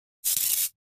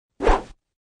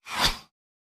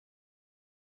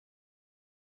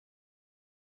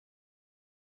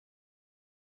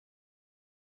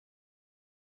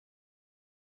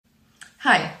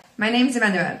Hi, my name is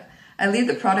Emmanuelle. I lead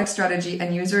the product strategy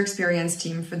and user experience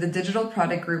team for the digital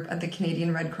product group at the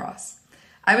Canadian Red Cross.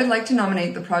 I would like to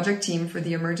nominate the project team for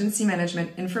the Emergency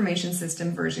Management Information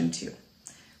System version 2.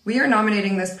 We are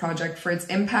nominating this project for its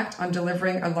impact on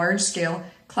delivering a large-scale,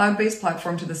 cloud-based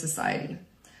platform to the society.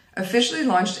 Officially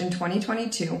launched in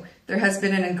 2022, there has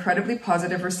been an incredibly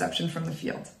positive reception from the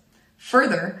field.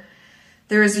 Further,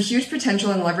 there is a huge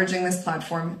potential in leveraging this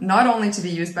platform not only to be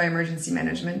used by emergency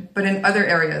management, but in other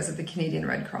areas of the Canadian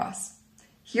Red Cross.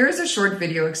 Here is a short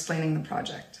video explaining the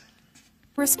project.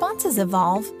 Responses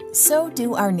evolve, so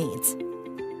do our needs.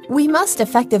 We must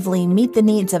effectively meet the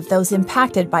needs of those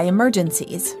impacted by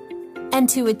emergencies. And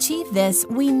to achieve this,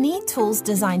 we need tools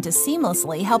designed to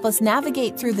seamlessly help us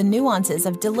navigate through the nuances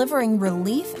of delivering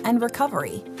relief and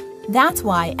recovery. That's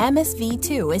why EMIS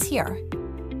V2 is here.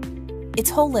 It's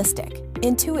holistic,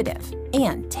 intuitive,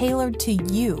 and tailored to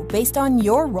you based on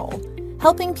your role,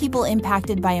 helping people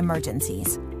impacted by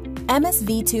emergencies. EMIS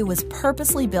V2 was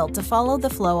purposely built to follow the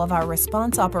flow of our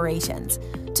response operations,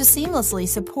 to seamlessly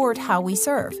support how we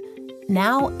serve,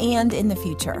 now and in the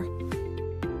future.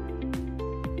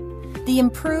 The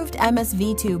improved EMIS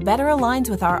V2 better aligns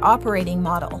with our operating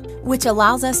model, which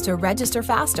allows us to register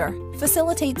faster,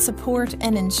 facilitate support,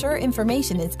 and ensure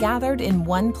information is gathered in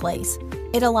one place.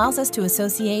 It allows us to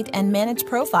associate and manage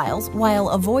profiles while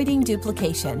avoiding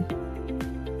duplication.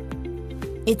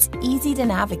 It's easy to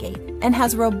navigate and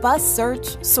has robust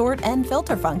search, sort, and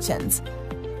filter functions.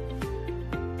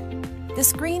 The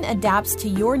screen adapts to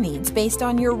your needs based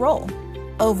on your role.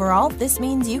 Overall, this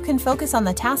means you can focus on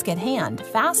the task at hand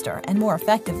faster and more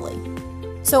effectively.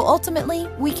 So ultimately,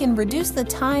 we can reduce the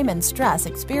time and stress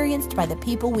experienced by the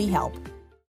people we help.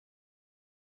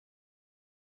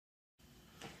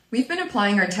 We've been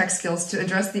applying our tech skills to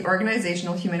address the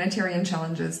organizational humanitarian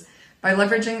challenges by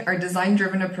leveraging our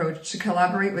design-driven approach to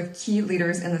collaborate with key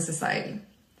leaders in the society.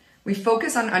 We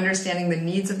focus on understanding the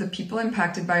needs of the people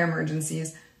impacted by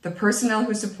emergencies, the personnel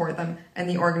who support them, and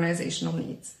the organizational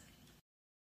needs.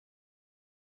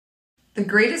 The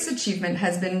greatest achievement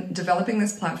has been developing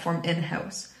this platform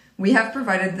in-house. We have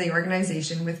provided the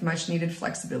organization with much-needed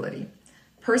flexibility.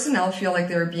 Personnel feel like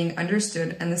they are being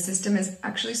understood and the system is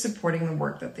actually supporting the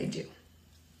work that they do.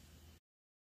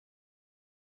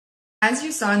 As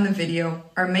you saw in the video,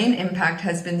 our main impact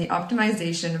has been the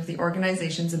optimization of the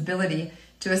organization's ability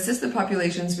to assist the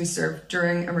populations we serve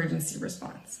during emergency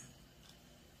response.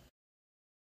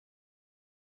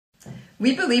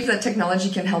 We believe that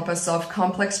technology can help us solve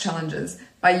complex challenges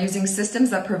by using systems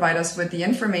that provide us with the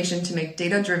information to make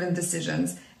data-driven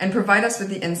decisions and provide us with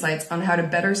the insights on how to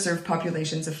better serve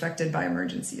populations affected by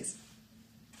emergencies.